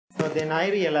So then I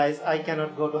realized I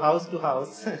cannot go to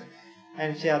house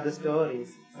and share the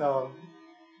stories. So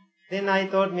then I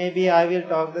thought maybe I will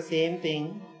talk the same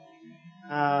thing,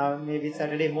 maybe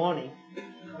Saturday morning.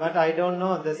 But I don't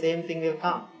know, the same thing will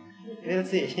come. We'll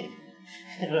see.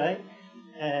 Right?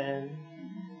 And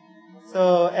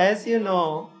so as you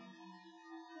know,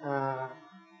 uh,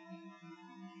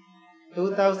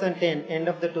 2010, end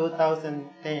of the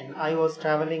 2010, I was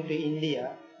traveling to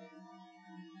India.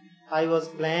 I was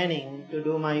planning to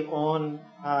do my own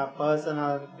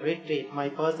personal retreat, my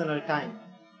personal time.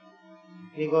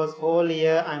 Because whole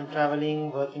year I'm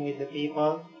traveling, working with the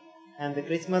people. And the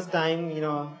Christmas time,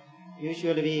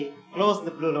 usually we close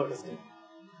the Blue Lotus Temple.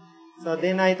 So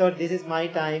then I thought this is my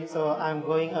time, so I'm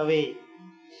going away.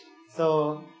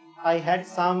 So I had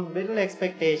some little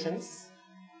expectations.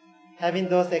 Having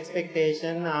those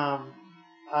expectations,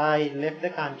 I left the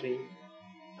country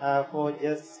for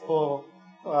just 4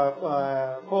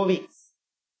 weeks.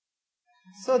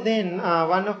 So then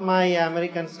one of my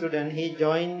American students, he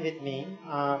joined with me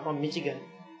from Michigan.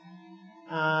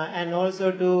 And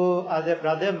also two other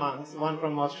brother monks, one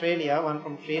from Australia, one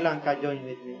from Sri Lanka joined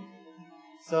with me.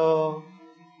 So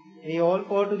we all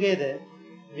four together,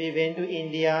 we went to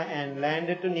India and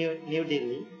landed to New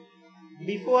Delhi.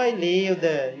 Before I leave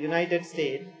the United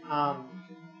States,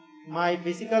 my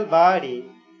physical body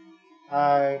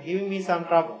giving me some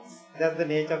troubles. That's the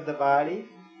nature of the body.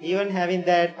 Even having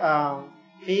that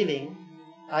feeling,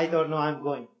 I thought, no, I'm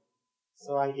going.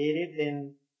 So I did it.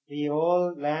 Then we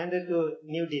all landed to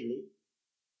New Delhi.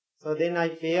 So then I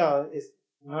feel it's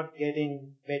not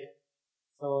getting better.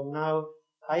 So now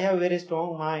I have very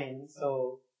strong mind.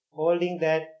 So holding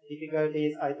that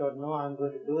difficulties, I thought, no, I'm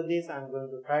going to do this. I'm going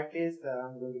to practice.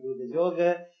 I'm going to do the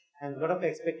yoga and a lot of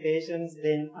expectations.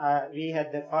 Then we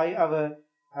had the 5-hour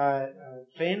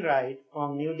train ride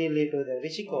from New Delhi to the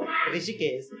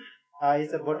Rishikesh.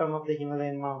 It's the bottom of the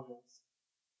Himalayan mountains.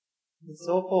 It's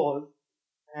so cold,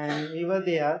 and we were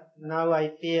there. Now I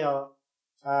feel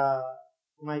uh,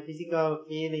 my physical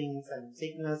feelings and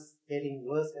sickness getting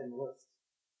worse and worse.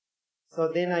 So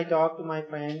then I talked to my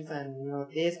friends, and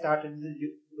they started to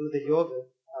do the yoga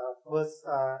first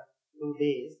 2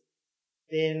 days.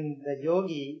 Then the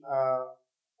yogi,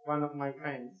 one of my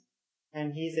friends,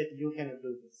 and he said, "You cannot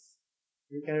do this.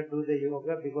 You cannot do the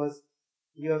yoga because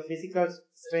your physical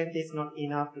strength is not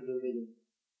enough to do the yoga."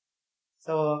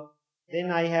 So then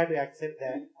I had to accept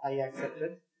that. I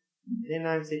accepted. Then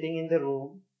I'm sitting in the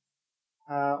room.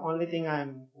 Only thing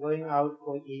I'm going out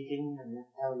for eating and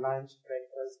have lunch,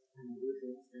 breakfast, and do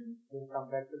things, and then come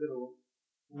back to the room.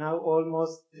 Now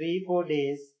almost 3-4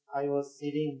 days I was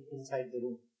sitting inside the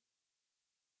room.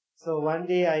 So one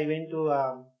day I went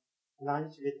to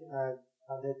lunch with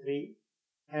other three,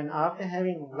 and after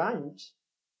having lunch,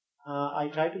 I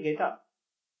tried to get up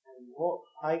and walk.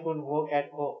 I couldn't walk at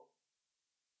all.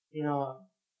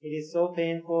 It is so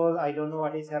painful. I don't know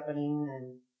what is happening,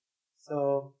 and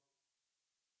so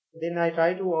then I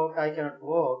try to walk. I cannot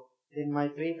walk. Then my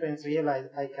three friends realize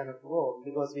I cannot walk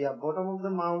because we are bottom of the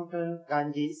mountain,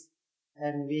 Ganges,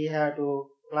 and we have to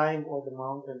climb over the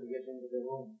mountain to get into the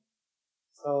room.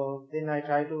 So then I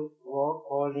try to walk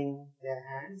holding their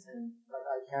hands, but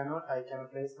I cannot. I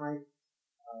cannot raise my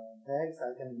bags.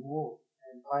 I can move,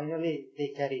 and finally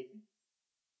they carried me.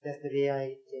 That's the way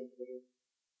I came to the room.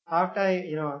 After I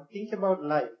think about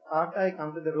life, after I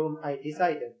come to the room, I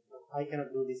decided I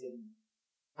cannot do this anymore.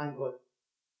 I'm good.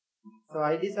 So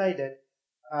I decided.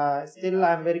 Still,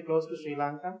 I'm very close to Sri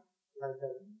Lanka, like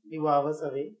a few hours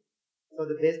away. So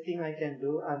the best thing I can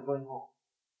do, I'm going home.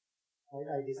 Right?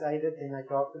 I decided. Then I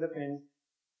talked to the friends.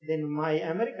 Then my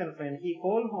American friend, he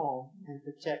called home and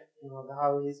to check,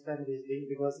 how his family is doing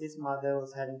because his mother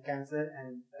was having cancer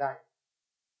and died.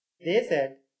 They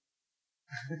said,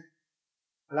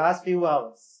 last few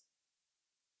hours,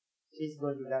 she's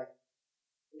going to die.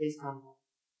 Please come home.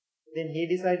 Then he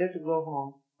decided to go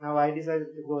home. Now I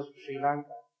decided to go to Sri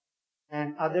Lanka.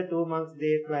 And other 2 months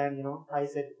they planned, I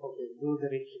said, okay, do the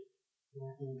retreat.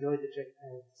 Enjoy the trip.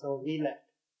 And so we left.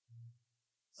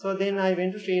 So then I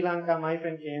went to Sri Lanka. My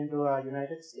friend came to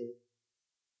United States.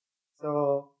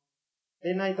 So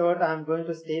then I thought I'm going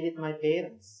to stay with my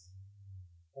parents.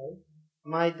 Right?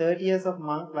 My 30 years of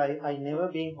monk life, I never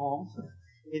been home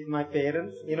with my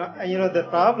parents. The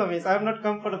problem is I'm not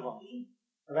comfortable.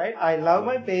 Right? I love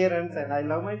my parents and I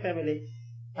love my family.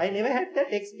 I never had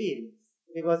that experience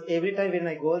because every time when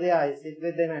I go there, I sit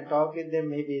with them and talk with them.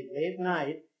 Maybe late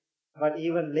night, but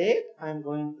even late, I'm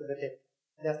going to the temple.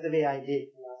 That's the way I did.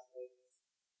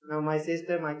 Now my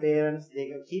sister, my parents,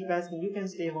 they keep asking, "You can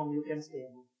stay home. You can stay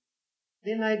home."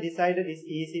 Then I decided it's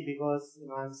easy because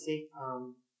I'm sick.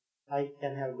 I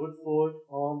can have good food,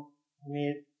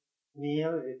 home-made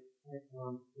meal with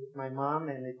my mom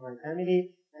and with my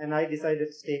family, and I decided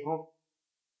to stay home.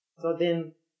 So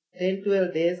then 10,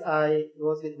 12 days I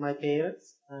was with my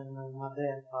parents and my mother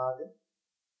and father,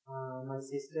 my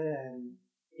sister, and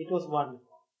it was wonderful.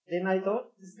 Then I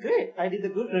thought, it's great. I did a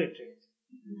good retreat.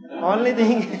 only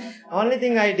thing, only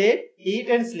thing I did, eat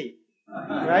and sleep.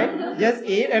 Right? Just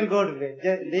eat and go to bed.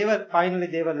 They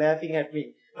were laughing at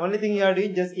me. Only thing you are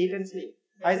doing, just eat and sleep.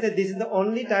 I said, this is the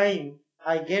only time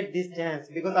I get this chance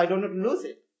because I don't want to lose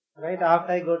it. Right?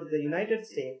 After I go to the United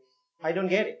States, I don't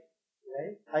get it.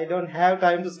 Right? I don't have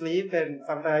time to sleep, and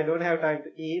sometimes I don't have time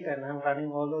to eat, and I'm running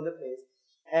all over the place.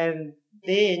 And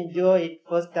they enjoy it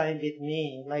first time with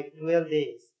me, like 12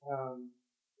 days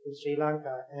in Sri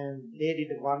Lanka, and they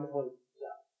did a wonderful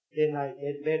job. Then I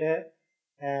get better,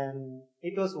 and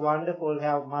it was wonderful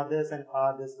how mothers and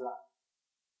fathers love.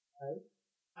 Right?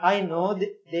 I know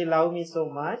they love me so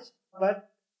much, but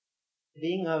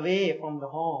being away from the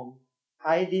home,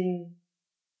 I didn't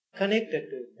connect to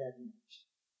it that much.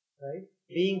 Right?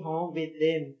 Being home with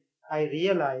them, I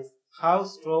realized how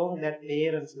strong that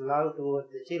parents love towards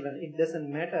the children. It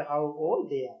doesn't matter how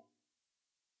old they are.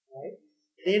 Right?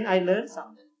 Then I learned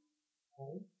something.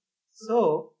 Right?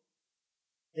 So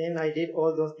then I did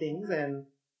all those things, and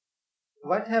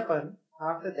what happened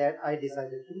after that? I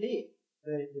decided to leave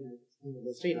in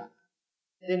Sri Lanka.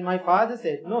 Then my father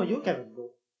said, "No, you cannot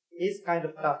go." He's kind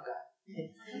of tough guy,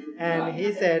 and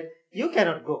he said, "You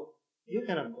cannot go. You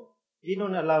cannot go. We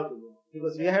don't allow to go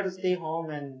because you have to stay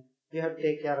home and you have to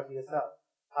take care of yourself."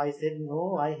 I said,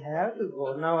 "No, I have to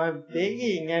go." Now I'm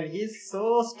begging, and he's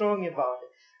so strong about it.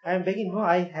 I'm begging, "No,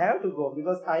 I have to go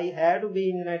because I have to be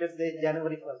in United States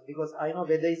January 1st because I know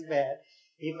weather is bad.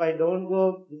 If I don't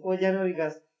go before January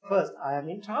 1st, I am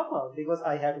in trouble because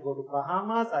I have to go to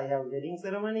Bahamas. I have wedding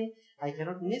ceremony. I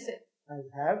cannot miss it. I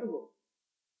have to go."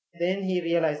 Then he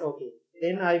realized, okay,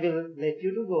 then I will let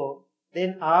you to go.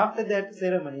 Then after that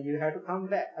ceremony, you have to come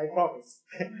back. I promise.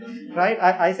 Right?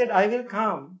 I said, I will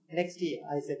come next year.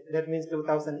 I said, that means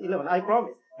 2011. I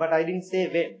promise. But I didn't say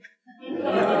when.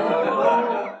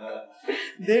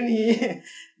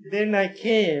 Then I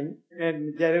came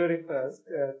and January 1st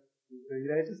to the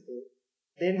United States.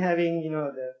 Then having,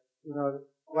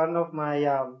 one of my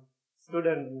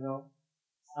student,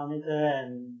 Samita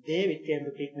and David came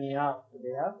to pick me up to the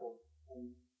airport.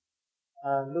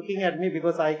 And, looking at me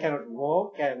because I cannot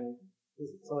walk and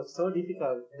it's so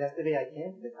difficult. That's the way I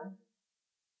came to the country.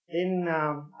 Then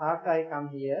after I come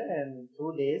here and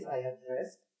 2 days I have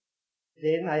rest.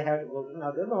 Then I have to go to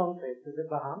another long trip to the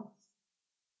Bahamas.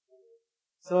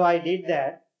 So I did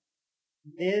that.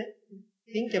 They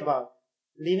think about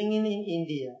living in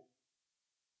India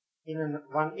in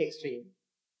one extreme.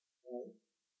 Right?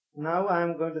 Now I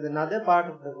am going to another part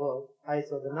of the world. I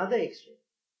saw another extreme.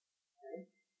 Right?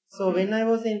 So when I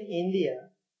was in India,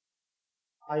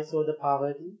 I saw the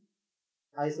poverty.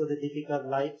 I saw the difficult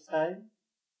lifestyle.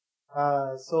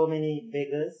 So many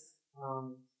beggars,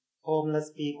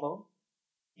 homeless people.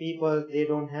 People, they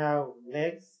don't have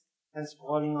legs and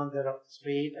falling on the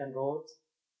street and roads.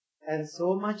 And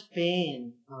so much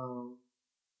pain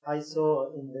I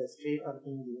saw in the street of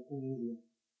India.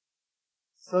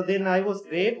 So then I was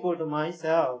grateful to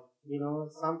myself.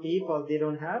 Some people, they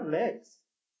don't have legs,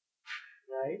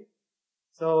 right?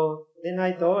 So then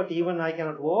I thought, even I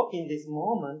cannot walk in this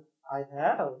moment, I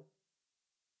have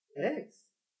legs.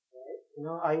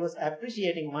 Right? I was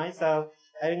appreciating myself,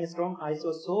 having a strong. I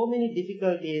saw so many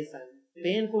difficulties and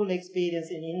painful experience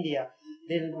in India.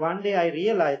 Then one day I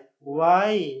realized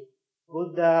why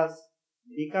Buddhas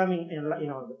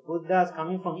the Buddhas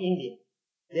coming from India.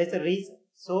 There's a reason.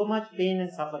 So much pain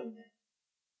and suffering there.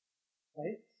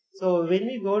 Right? So when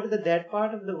we go to that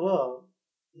part of the world,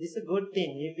 this is a good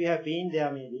thing. If we have been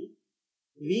there maybe,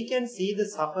 we can see the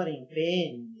suffering,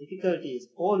 pain, difficulties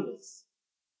always.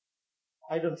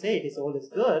 I don't say it is always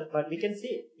good, but we can see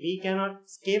it. We cannot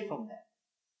escape from that.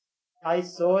 I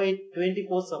saw it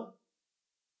 24/7.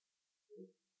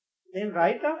 Then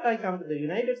right after I come to the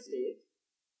United States,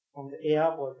 from the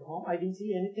airport to home, I didn't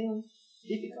see anything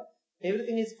difficult.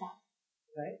 Everything is fine.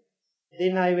 Right?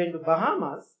 Then I went to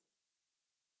Bahamas,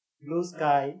 blue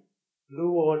sky,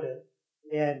 blue water,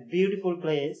 and beautiful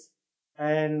place,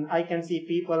 and I can see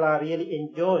people are really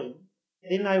enjoying.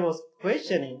 Then I was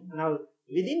questioning. Now,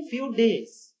 within few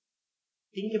days,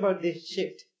 think about this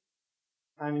shift.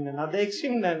 I'm in another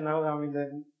extreme, and now I'm in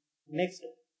the next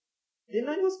one. Then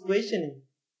I was questioning,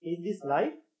 is this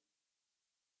life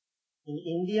in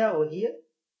India or here?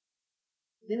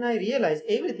 Then I realized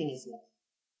everything is life.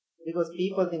 Because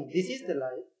people think this is the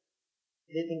life,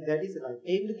 they think that is life.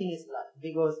 Everything is life.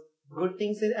 Because Good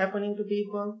things are happening to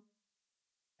people,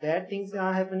 bad things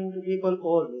are happening to people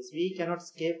always. We cannot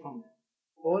escape from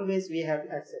that. Always we have to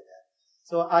accept that.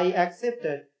 So I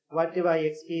accepted whatever I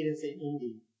experienced in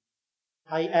India.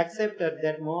 I accepted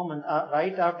that moment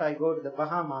right after I go to the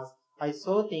Bahamas. I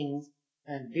saw things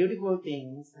and beautiful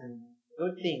things and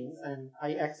good things, and I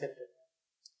accepted.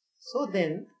 So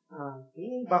then,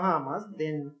 in Bahamas,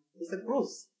 then it's a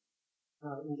cruise.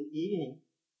 In the evening,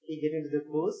 we get into the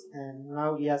cruise, and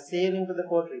now we are sailing to the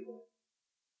Puerto Rico.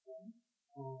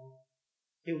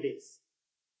 Few days.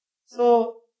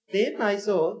 So then I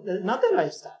saw another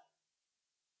lifestyle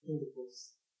in the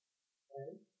cruise.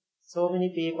 Right? So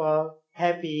many people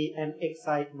happy and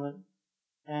excitement,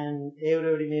 and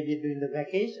everybody may be doing the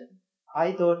vacation.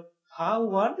 I thought, how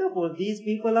wonderful, these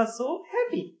people are so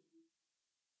happy.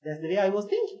 That's the way I was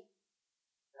thinking.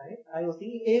 Right? I was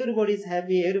thinking everybody is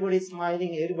happy, everybody is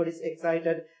smiling, everybody is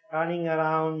excited, running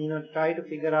around, try to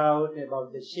figure out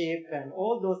about the ship and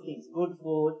all those things, good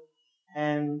food.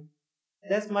 And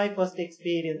that's my first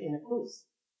experience in a cruise.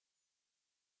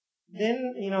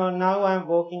 Then, now I'm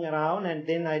walking around, and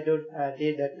then I did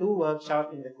 2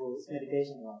 workshops in the cruise,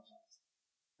 meditation workshops.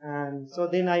 And so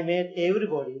then I made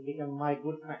everybody become my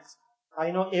good friends.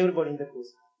 I know everybody in the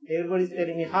cruise. Everybody is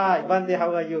telling me, hi, Bande,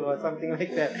 how are you? Or something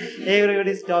like that.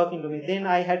 Everybody is talking to me. Then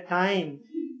I had time,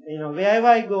 wherever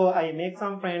I go, I make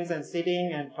some friends and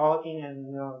sitting and talking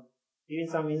and, giving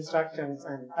some instructions.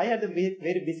 And I had a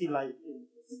very busy life.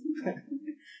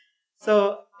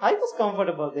 So I was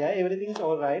comfortable there. Everything's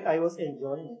all right. I was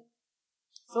enjoying it.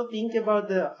 So think about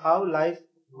how life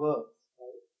works.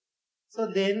 Right? So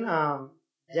then,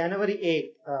 January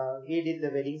 8th, we did the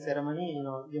wedding ceremony.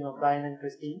 Brian and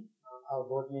Christine, our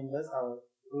board members, our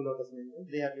Blue Lotus members,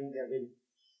 they are doing their wedding.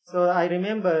 So I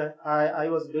remember I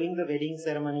was doing the wedding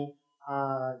ceremony,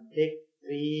 deck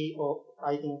 3 or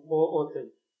I think 4 or 3.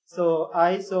 So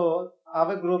I saw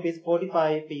our group is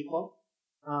 45 people.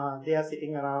 They are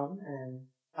sitting around, and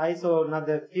I saw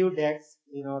another few decks,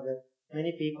 the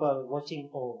many people watching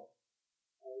over.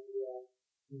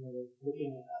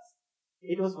 Looking at us.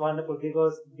 It was wonderful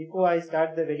because before I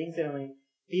started the wedding ceremony,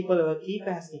 people were keep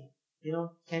asking,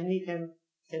 can we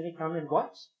come and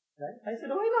watch? Right? I said,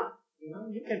 why not?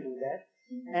 You can do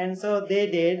that. And so they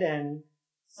did, and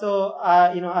so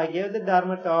I gave the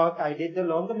Dharma talk. I did the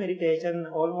longer meditation.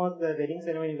 Almost the wedding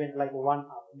ceremony went like 1 hour.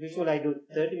 Usually I do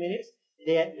 30 minutes.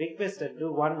 They had requested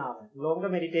do 1 hour, longer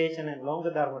meditation and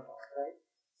longer Dharma talk. Right?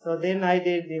 So then I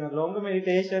did longer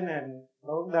meditation and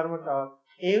long Dharma talk.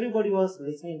 Everybody was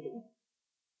listening to me.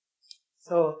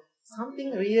 So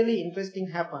something really interesting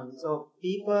happened. So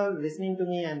people listening to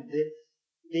me, and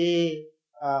they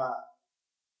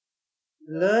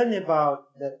learn about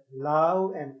the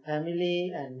love and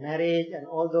family and marriage and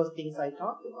all those things I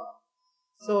talked about.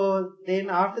 So then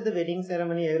after the wedding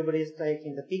ceremony, everybody is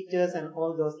taking the pictures and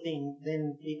all those things.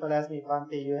 Then people ask me,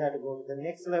 Bante, you have to go to the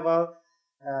next level.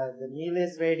 The meal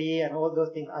is ready and all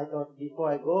those things. I thought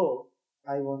before I go,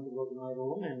 I want to go to my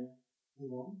room and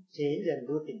change and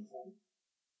do things. Right?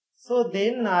 So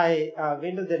then I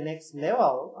went to the next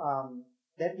level.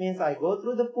 That means I go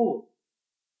through the pool.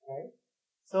 Right?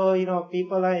 So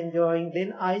people are enjoying.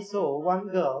 Then I saw one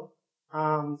girl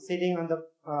sitting on the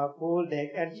pool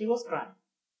deck, and she was crying.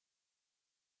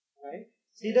 Right?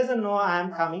 She doesn't know I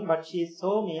am coming, but she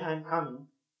saw me, I am coming.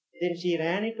 Then she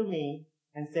ran into me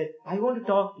and said, I want to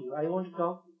talk to you. I want to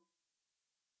talk to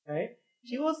you. Right?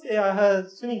 She was her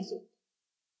swimming suit.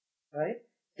 Right?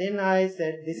 Then I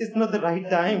said, this is not the right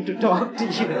time to talk to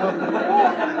you.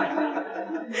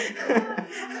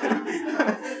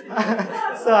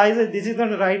 So I said, this is not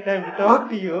the right time to talk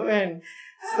to you. And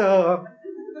so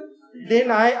then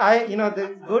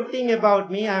the good thing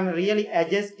about me, I'm really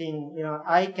adjusting.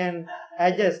 I can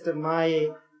adjust my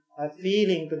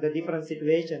feeling to the different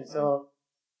situations. So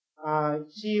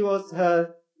she was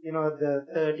her, the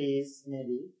 30s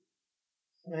maybe.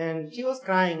 And she was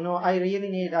crying, no, I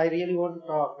really want to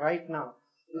talk right now.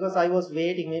 Because I was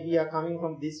waiting, maybe you are coming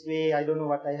from this way, I don't know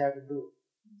what I have to do.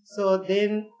 So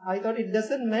then I thought it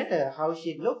doesn't matter how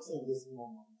she looks in this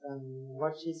moment and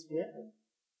what she's wearing.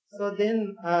 So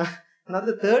then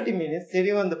another 30 minutes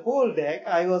sitting on the pool deck,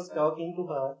 I was talking to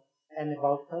her and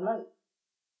about her life.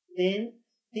 Then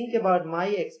think about my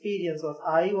experience was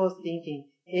I was thinking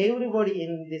everybody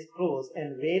in this cruise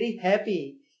and very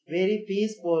happy, very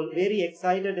peaceful, very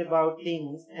excited about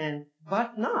things, and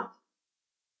but not.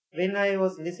 When I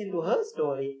was listening to her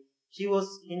story, she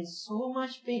was in so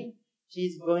much pain.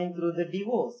 She's going through the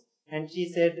divorce. And she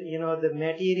said, the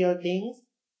material things,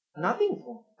 nothing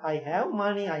for me. I have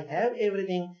money, I have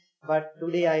everything, but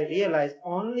today I realized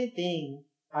only thing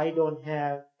I don't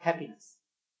have happiness.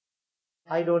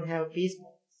 I don't have peace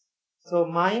moments. So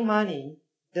my money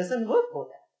doesn't work for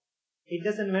that. It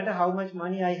doesn't matter how much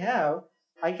money I have,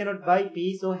 I cannot buy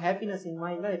peace or happiness in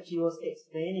my life. She was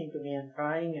explaining to me and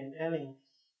crying and telling.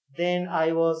 Then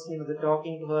I was,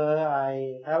 talking to her,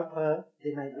 I helped her,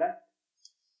 then I left.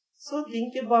 So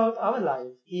think about our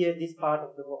life here, this part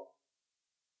of the world.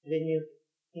 When you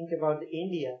think about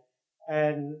India,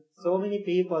 and so many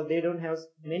people, they don't have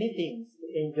many things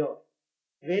to enjoy.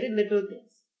 Very little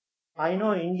things. I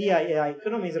know India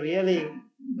economy is really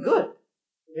good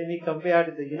when we compare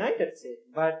to the United States,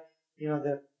 but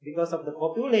because of the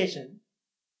population,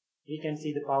 we can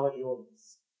see the poverty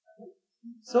always.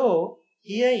 So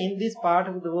here in this part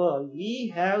of the world,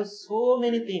 we have so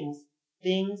many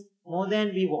things more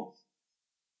than we want.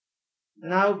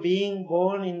 Now being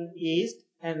born in East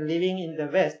and living in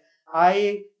the West,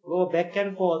 I go back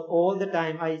and forth all the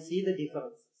time. I see the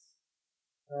differences.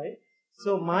 Right?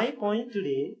 So my point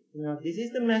today, this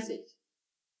is the message.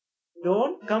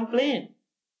 Don't complain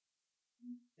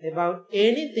about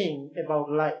anything about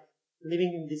life,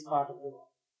 living in this part of the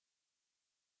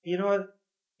world.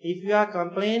 If you are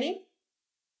complaining,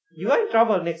 you are in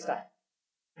trouble next time.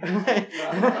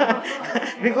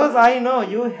 Because I know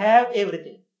you have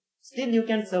everything. Still you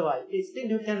can survive. Still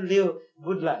you can live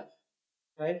good life.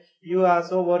 Right? You are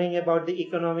so worrying about the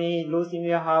economy, losing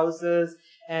your houses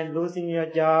and losing your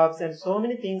jobs, and so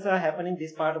many things are happening in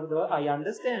this part of the world. I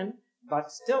understand, but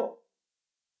still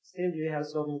you have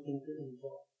so many things to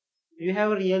enjoy. You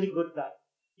have a really good life.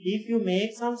 If you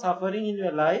make some suffering in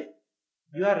your life,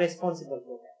 you are responsible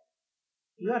for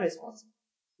that. You are responsible.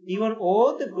 Even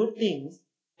all the good things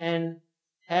and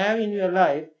have in your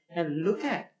life and look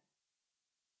at.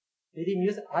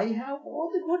 I have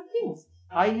all the good things.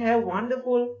 I have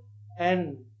wonderful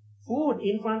and food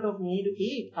in front of me to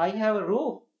eat. I have a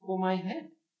roof for my head.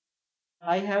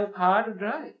 I have a car to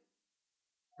drive.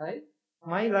 Right?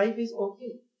 My life is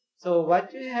okay. So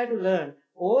what you have to learn,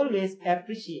 always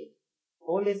appreciate.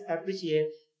 Always appreciate.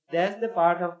 That's the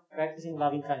part of practicing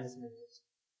loving kindness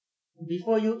meditation.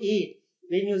 Before you eat,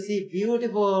 when you see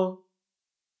beautiful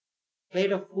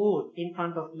plate of food in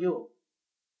front of you,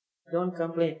 don't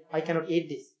complain, I cannot eat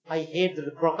this. I hate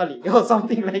the broccoli or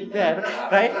something like that.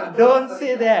 Right? Don't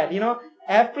say that.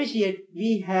 Appreciate.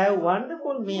 We have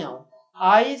wonderful meal.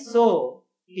 I saw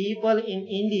people in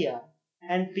India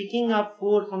and picking up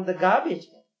food from the garbage.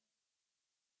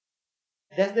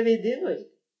 That's the way they do it.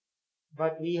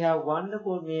 But we have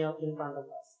wonderful meal in front of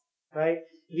us. Right?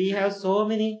 We have so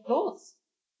many clothes.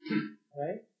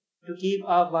 Right? To keep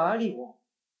our body warm.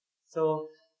 So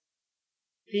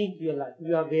think your life.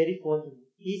 You are very fortunate.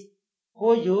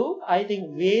 For you, I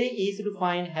think very easy to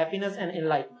find happiness and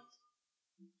enlightenment.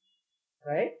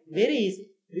 Right? Very easy.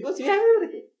 Because you have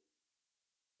everything.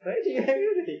 Right? You have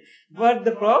everything. But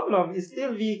the problem is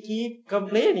still we keep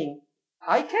complaining.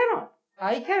 I cannot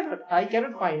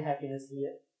find happiness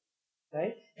here.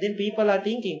 Right? Then people are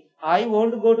thinking, I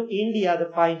want to go to India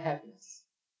to find happiness.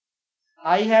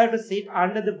 I have to sit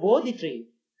under the Bodhi tree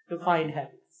to find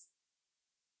happiness.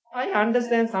 I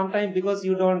understand sometimes because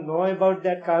you don't know about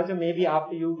that culture. Maybe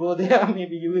after you go there,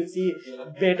 maybe you will see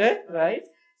better, right?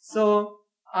 So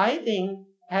I think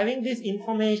having this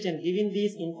information, giving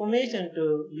this information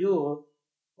to you,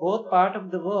 both part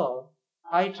of the world,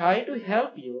 I try to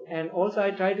help you, and also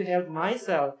I try to help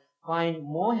myself find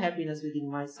more happiness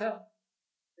within myself.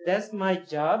 That's my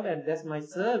job and that's my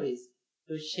service,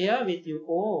 to share with you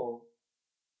all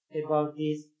about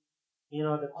these,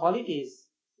 the qualities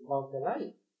about the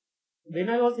life. When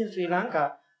I was in Sri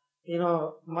Lanka,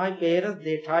 my parents,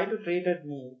 they tried to treat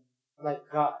me like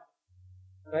God,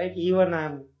 right? Even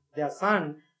I'm their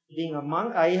son, being a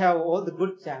monk, I have all the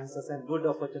good chances and good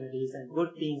opportunities and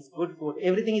good things, good food,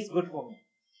 everything is good for me.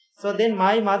 So then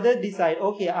my mother decided,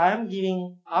 okay, I am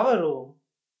giving our room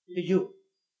to you.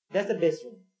 That's the best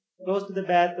room. Close to the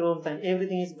bathrooms and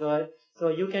everything is good, so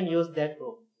you can use that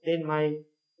room. Then my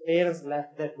parents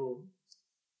left that room.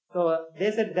 So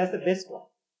they said that's the best one.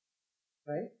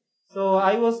 Right? So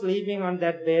I was sleeping on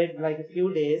that bed like a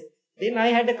few days. Then I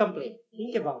had a complaint.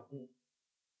 Think about me.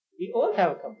 We all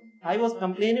have a complaint. I was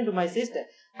complaining to my sister.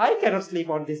 I cannot sleep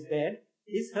on this bed.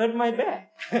 It's hurt my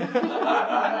back.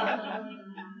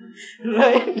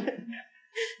 Right?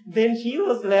 Then she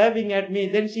was laughing at me.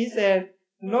 Then she said,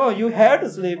 no, you have to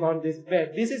sleep on this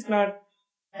bed. This is not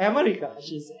America,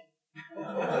 she said.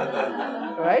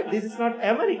 Right? This is not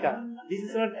America. This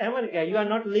is not America. You are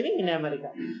not living in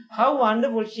America. How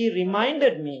wonderful. She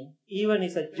reminded me, even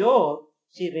it's a joke,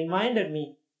 she reminded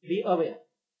me, be aware.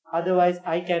 Otherwise,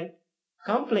 I can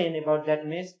complain about that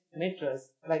mattress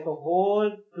like a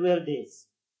whole 12 days.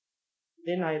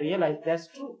 Then I realized that's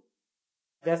true.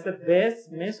 That's the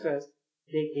best mattress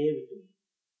they gave it to me.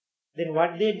 Then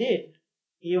what they did,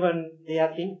 even they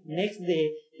are next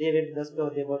day they went to the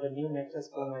store, they bought a new mattress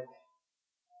for my bed.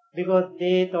 Because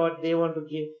they thought they want to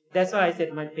give. That's why I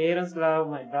said my parents' love,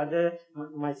 my brother,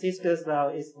 my sister's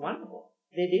love is wonderful.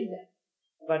 They did that.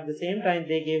 But at the same time,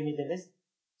 they gave me the lesson.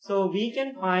 So we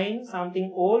can find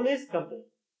something always complete.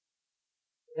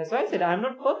 That's why I said I'm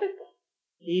not perfect.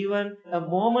 Even a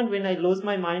moment when I lose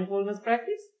my mindfulness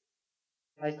practice,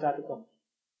 I start to complain.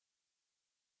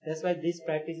 That's why this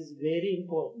practice is very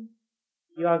important.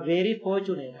 You are very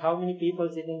fortunate. How many people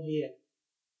sitting here,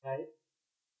 right?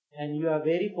 And you are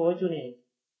very fortunate.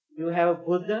 You have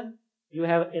Buddha, you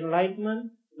have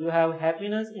enlightenment, you have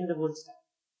happiness in the Woodstock.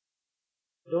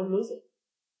 Don't lose it,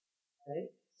 right?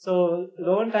 So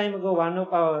long time ago, one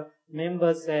of our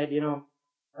members said,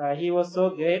 he was so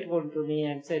grateful to me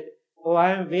and said, "Oh,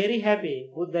 I am very happy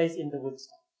Buddha is in the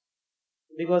Woodstock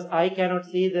because I cannot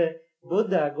see the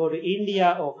Buddha go to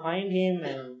India or find him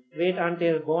and wait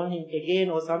until born him again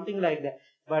or something like that.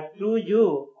 But through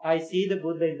you, I see the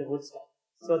Buddha in the Woodstock.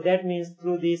 So that means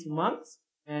through these monks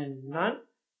and nuns,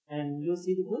 and you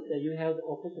see the Buddha, you have the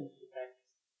opportunity to practice.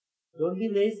 Don't be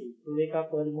lazy to wake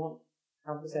up early morning.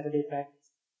 Come to Saturday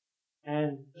practice.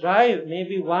 And drive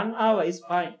maybe 1 hour is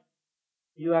fine.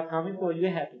 You are coming for your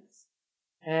happiness.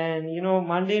 And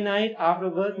Monday night after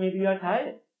work, maybe you are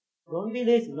tired. Don't be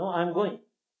lazy. No, I'm going.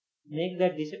 Make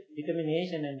that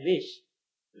determination and wish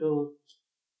to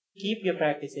keep your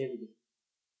practice every day.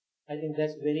 I think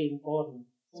that's very important.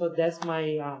 So that's my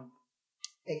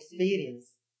experience.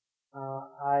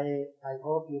 I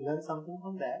hope you learned something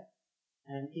from that.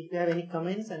 And if you have any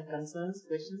comments and concerns,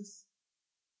 questions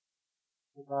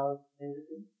about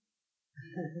everything.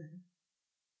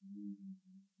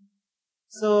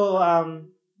 So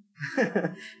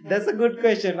that's a good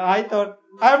question. I thought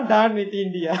I'm done with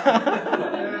India.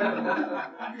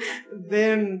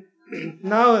 Then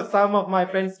now some of my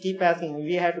friends keep asking me,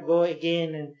 we have to go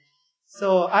again, and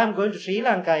so I'm going to Sri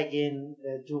Lanka again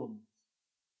June.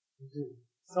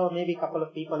 So maybe a couple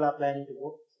of people are planning to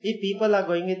go. If people are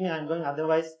going with me, I'm going.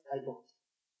 Otherwise, I don't.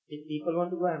 If people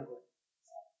want to go, I'm going.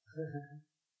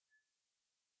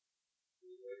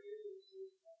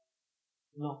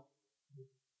 No.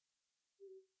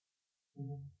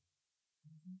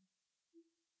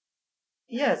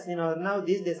 Yes, now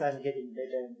these days I'm getting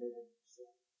better and better. So.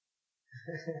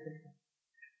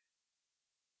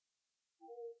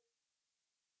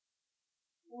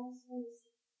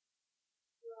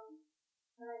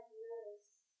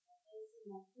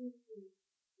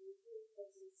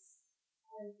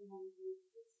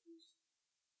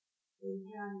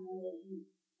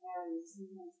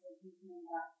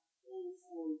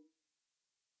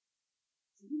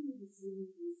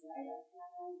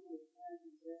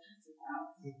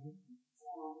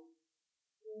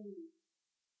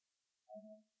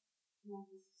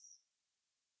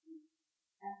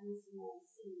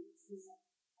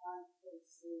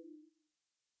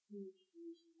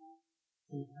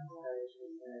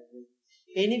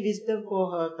 Any wisdom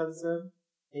for her concern?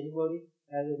 Anybody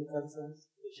have any concerns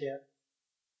to share?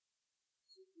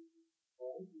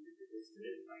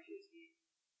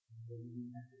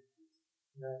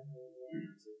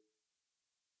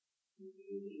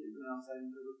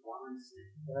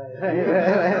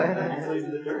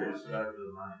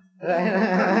 Right.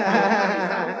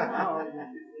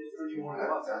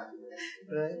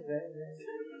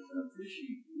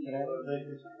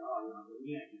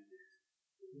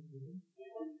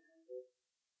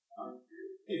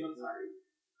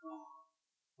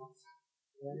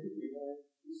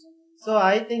 So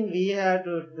I think we have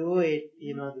to do it,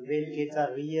 when kids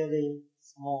are really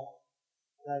small.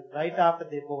 Like right after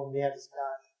they born, we have to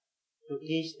start to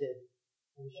teach them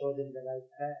and show them the right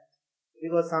path.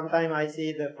 Because sometimes I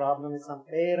see the problem with some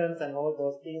parents and all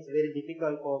those things, very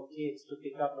difficult for kids to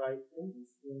pick up right things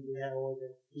when we have all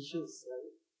the issues,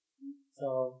 right?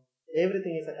 So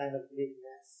everything is a kind of big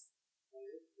mess.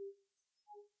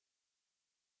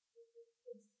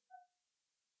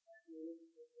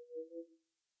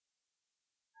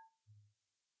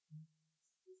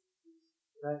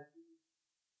 Right?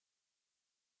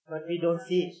 But we don't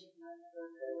see it.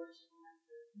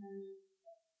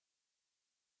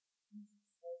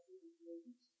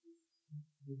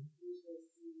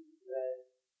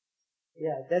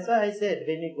 Yeah, that's why I said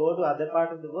when we go to other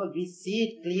part of the world, we see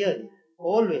it clearly,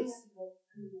 always.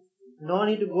 No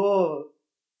need to go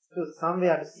to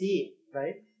somewhere to see it,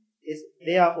 right?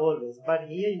 They are always. But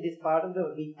here in this part of the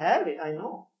world, we have it, I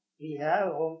know. We have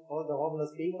all the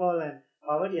homeless people and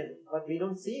poverty, but we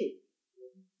don't see it.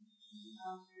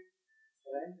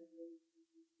 Right?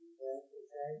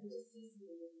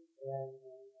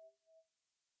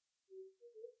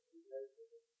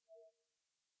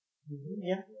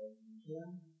 Yeah.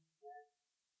 Yeah.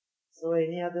 So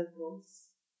any other thoughts?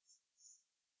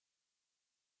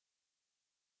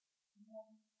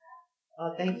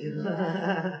 Oh, thank you.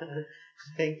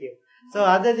 Thank you. So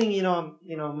other thing,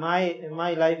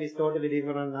 my life is totally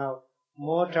different now.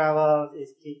 More travels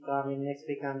is keep coming. Next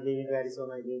week I'm leaving to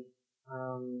Arizona again.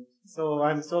 So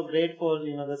I'm so grateful,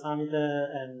 the Samita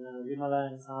and Vimala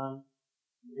and San.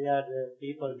 They are the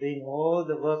people doing all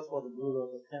the work for the Blue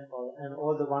Lotus Temple and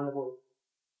all the wonderful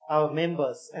our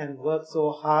members and worked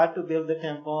so hard to build the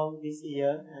temple this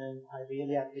year, and I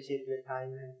really appreciate your time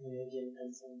and energy and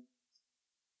concern.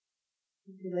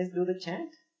 Okay, let's do the chant.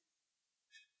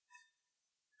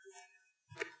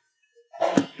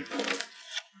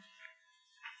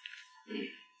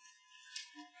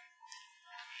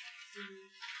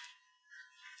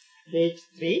 Page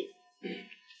 3.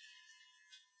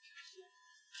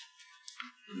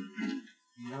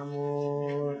 Namo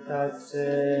tassa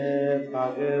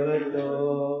bhagavato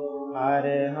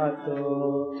arahato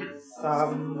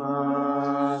samma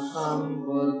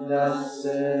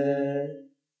sambuddhassa.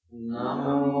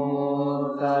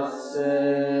 Namo tassa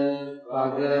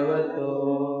bhagavato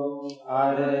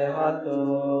arahato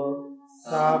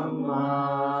samma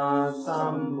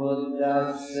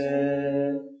sambuddhassa.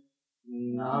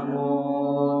 Namo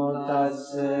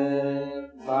tassa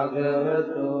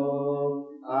bhagavato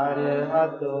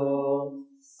arahato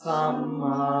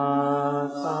samma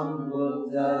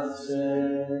sambuddhassa.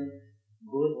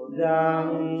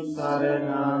 Buddhang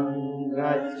saranang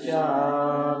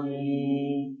gacchami.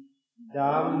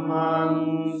 Dhammang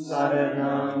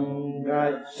saranang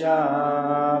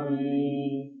gacchami.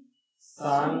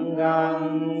 Sanghang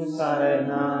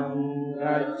saranang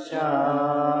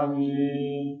gacchami.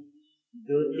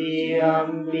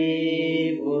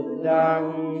 Dutiyampi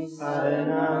buddhang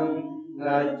saranang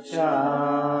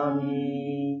gacchami.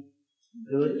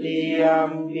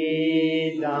 Dutiyampi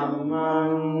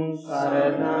dhammang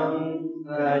saranang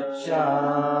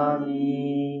gacchami.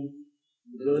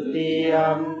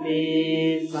 Dutiyampi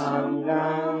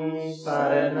sanghang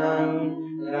saranang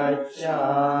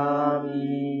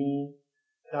gacchami.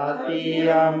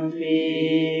 Tatiyampi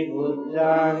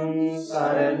buddhang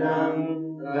saranang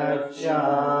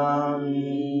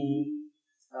gacchami.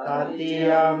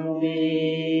 Tatiyampi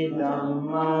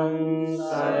dhammang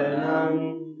saranang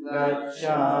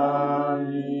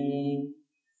gacchami.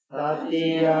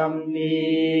 Tatiyampi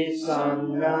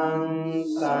sanghang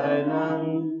saranang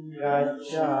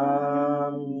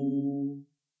gacchami.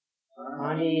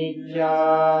 Anicca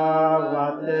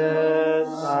vata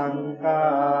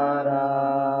sankhara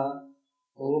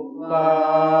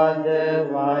uppāda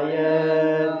vaya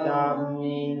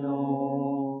dhammino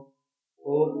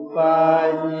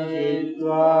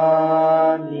uppajjitva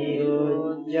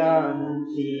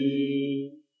nirujjanti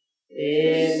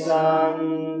esang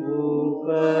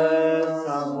rupa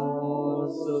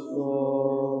samosukho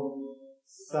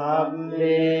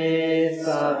sabbe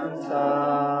sattā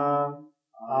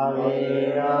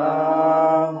avera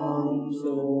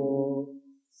hontu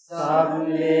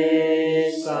sabbe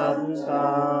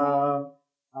sattā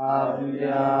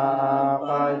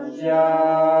avyapajya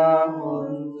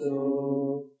hontu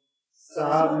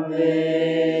sabbe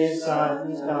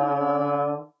sattā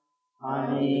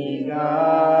aniga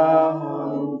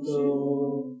hontu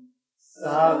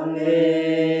sabbe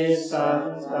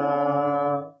sattā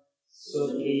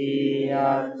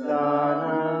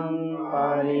Sukhiyatanam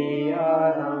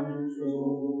pariharantu.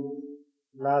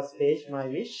 Last page, my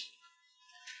wish.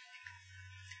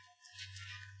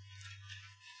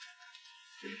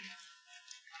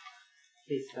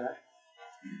 Please start.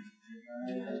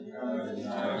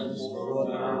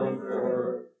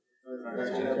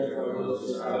 Protected for those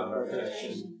without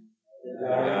protection,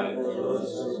 guided for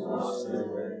those who lost their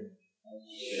way,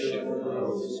 shield for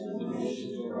those in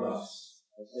nations of rust,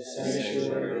 a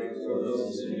sanctuary for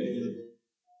those in need,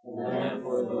 a lamp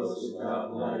for those without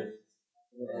light,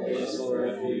 a place of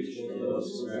refuge for those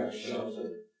who lack shelter,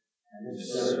 and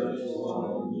servant to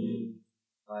all in need.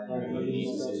 By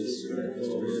means of this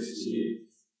glorious deed,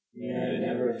 may I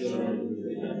never join with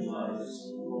the young hearts,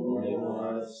 holy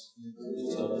hearts,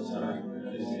 until the time when I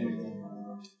name them.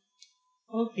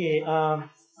 Okay,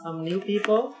 some new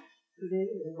people today.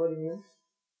 Anybody new?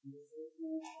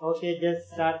 Okay, just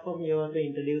start from you to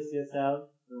introduce yourself.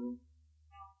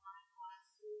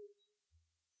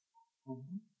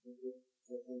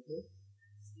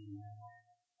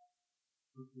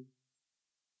 Okay.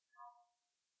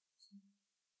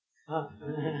 Ah.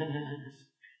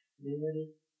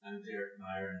 Anybody? I'm Derek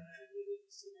Meyer, and I live in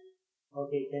the city.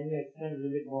 Okay, can you explain a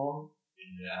little bit more?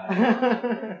 Yeah.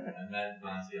 I met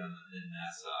Monty in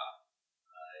Nassau.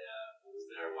 I was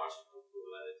there watching the Blue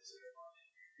Wedding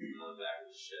ceremony. On the back of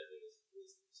the ship, it was the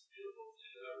most beautiful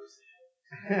thing I've ever seen.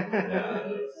 Yeah,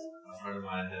 a friend of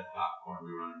mine had popcorn.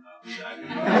 We were running down the deck.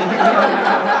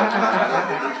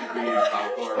 We're eating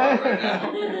popcorn right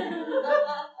now.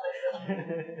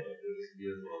 It was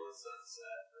beautiful in the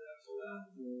sunset right after that.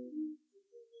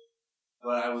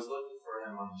 But I was looking for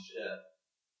him on the ship.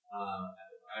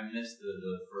 I missed the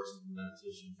first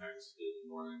meditation practice in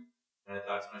the morning. And I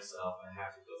thought to myself, I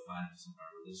have to go find him somewhere.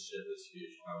 But this ship is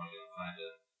huge. How am I going to find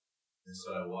him? And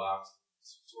so I walked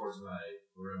towards my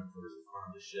room towards the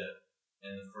front of the ship.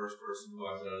 And the first person who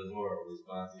walked out of the door was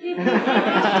Bhakti. And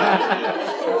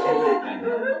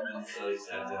so he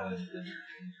sat down and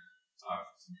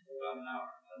talked to me for about an hour.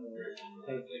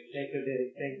 Thank you,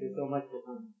 Derek. Thank you so much for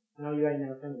coming. Now you are in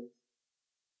our family.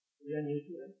 You are new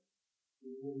to us.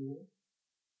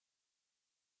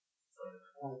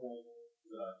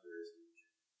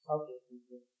 Okay, thank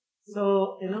you.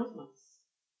 So, announcements.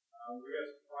 We got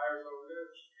some flyers over there.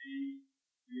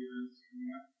 The events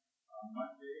coming up. On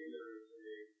Monday, there is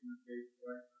a interfaith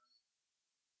breakfast.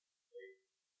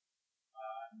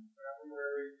 On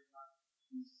February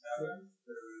 27th,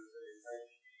 there is a Tai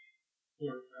Chi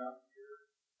workshop here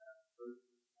at the first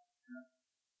camp.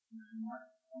 And then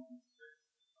March 26th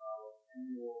is our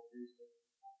annual Facebook.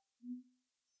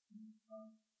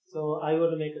 So I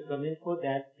want to make a comment for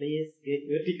that. Please get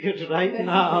your ticket right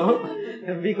now.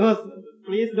 Because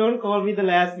please don't call me the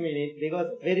last minute, because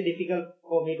it's very difficult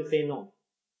for me to say no.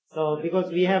 So because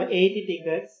we have 80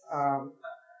 tickets,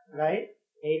 right?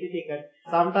 80 tickets.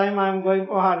 Sometime I'm going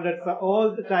for 100. So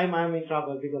all the time I'm in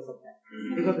trouble because of that.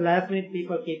 Because last minute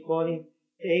people keep calling.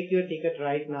 Take your ticket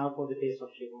right now for the Taste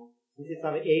of Shiva. This is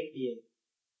our 8 p.m.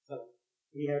 So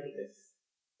we have tickets.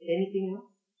 Anything else?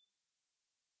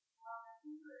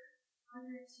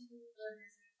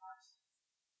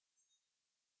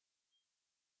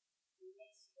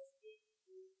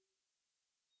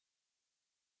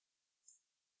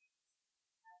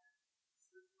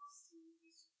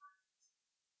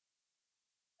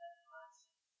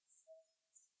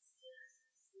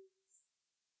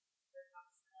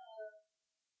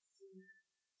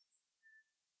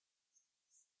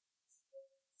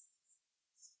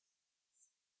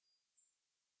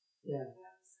 Yeah.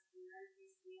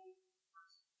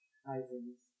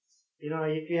 Items.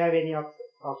 If you have any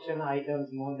auction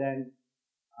items more than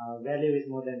value is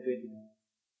more than 20,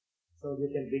 so you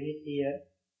can bring it here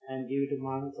and give it to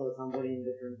monks or somebody in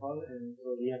the temple, and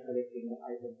so we are collecting the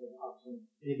items of auction.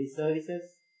 Maybe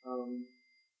services, so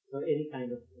any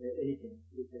kind of anything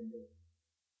you can do.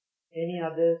 Any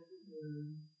other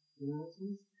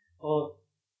announcements? Or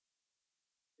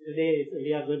today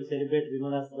we are going to celebrate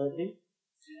Vimala's birthday.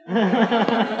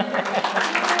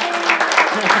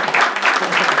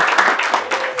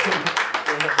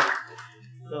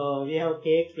 So we have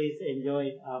cake. Please enjoy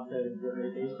it after the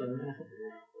meditation.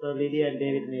 So Lydia and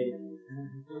David made it.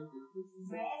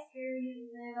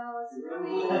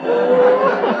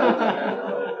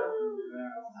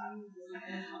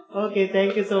 Okay,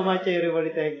 thank you so much, everybody.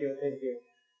 Thank you.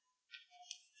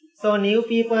 So new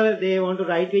people, they want to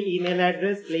write your email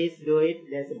address. Please do it.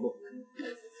 There's a book.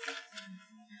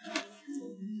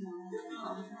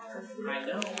 I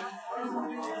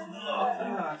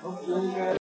know.